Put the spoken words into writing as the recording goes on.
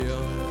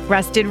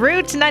Rusted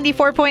Root,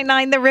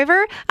 94.9 The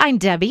River. I'm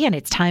Debbie, and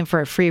it's time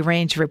for a free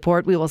range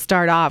report. We will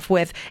start off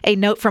with a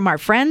note from our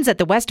friends at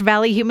the West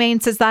Valley Humane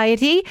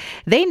Society.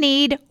 They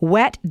need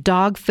wet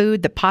dog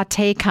food, the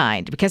pate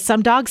kind, because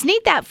some dogs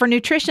need that for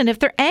nutrition if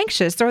they're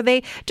anxious or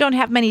they don't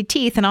have many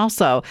teeth. And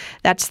also,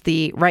 that's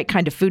the right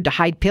kind of food to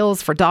hide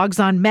pills for dogs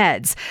on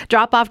meds.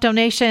 Drop off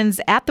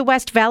donations at the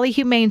West Valley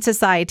Humane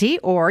Society,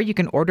 or you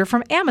can order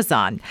from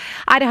Amazon.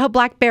 Idaho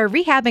Black Bear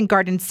Rehab in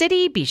Garden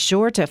City. Be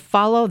sure to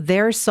follow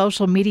their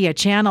social media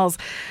channels.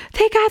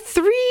 They got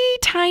 3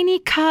 tiny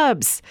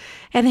cubs,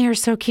 and they are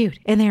so cute,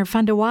 and they are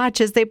fun to watch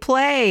as they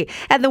play.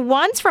 And the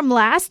ones from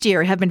last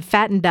year have been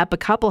fattened up. A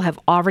couple have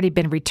already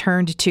been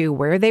returned to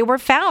where they were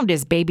found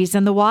as babies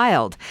in the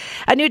wild.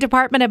 A new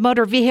Department of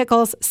Motor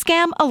Vehicles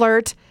scam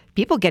alert.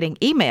 People getting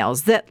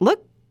emails that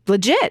look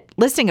legit,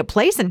 listing a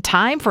place and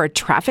time for a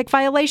traffic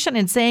violation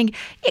and saying,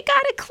 you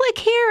got to click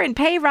here and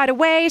pay right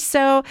away.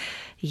 So,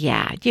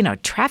 yeah,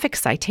 traffic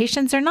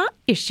citations are not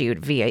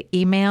issued via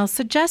email,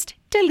 so just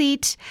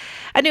delete.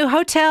 A new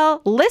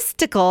hotel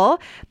listicle,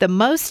 the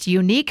most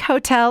unique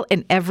hotel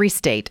in every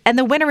state. And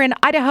the winner in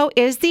Idaho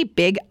is the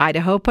Big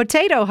Idaho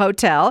Potato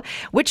Hotel,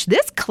 which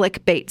this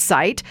clickbait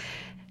site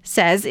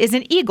says is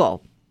an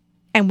eagle.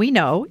 And we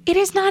know it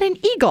is not an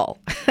eagle.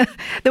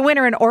 The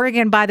winner in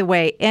Oregon, by the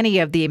way, any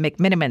of the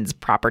McMinimans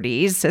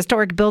properties,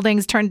 historic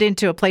buildings turned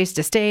into a place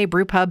to stay,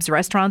 brew pubs,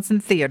 restaurants,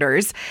 and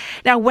theaters.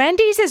 Now,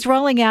 Wendy's is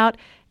rolling out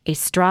a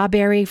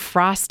strawberry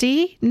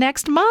Frosty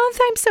next month.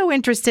 I'm so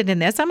interested in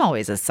this. I'm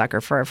always a sucker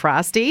for a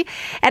Frosty.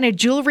 And a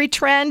jewelry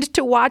trend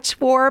to watch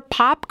for,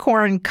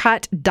 popcorn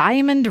cut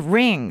diamond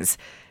rings.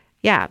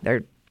 Yeah,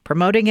 they're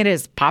promoting it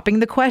as popping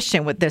the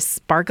question with this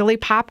sparkly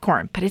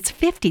popcorn, but it's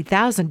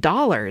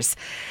 $50,000.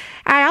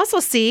 I also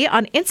see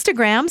on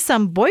Instagram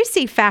some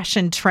Boise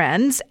fashion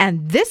trends,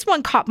 and this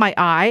one caught my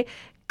eye.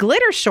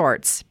 Glitter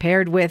shorts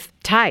paired with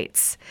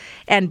tights.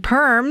 And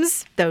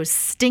perms, those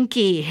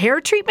stinky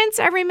hair treatments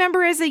I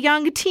remember as a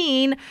young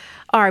teen,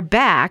 are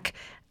back.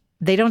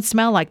 They don't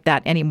smell like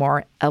that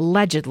anymore,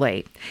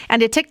 allegedly.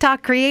 And a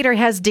TikTok creator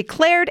has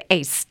declared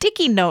a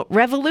sticky note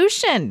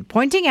revolution,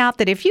 pointing out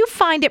that if you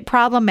find it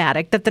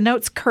problematic that the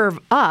notes curve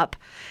up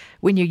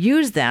when you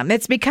use them,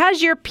 it's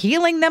because you're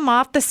peeling them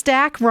off the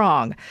stack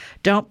wrong.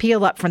 Don't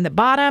peel up from the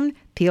bottom,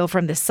 peel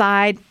from the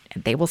side,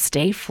 and they will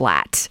stay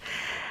flat.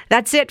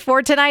 That's it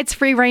for tonight's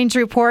Free Range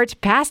Report.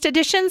 Past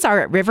editions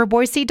are at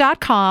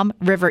riverboise.com,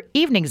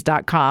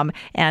 riverevenings.com,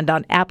 and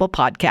on Apple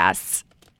Podcasts.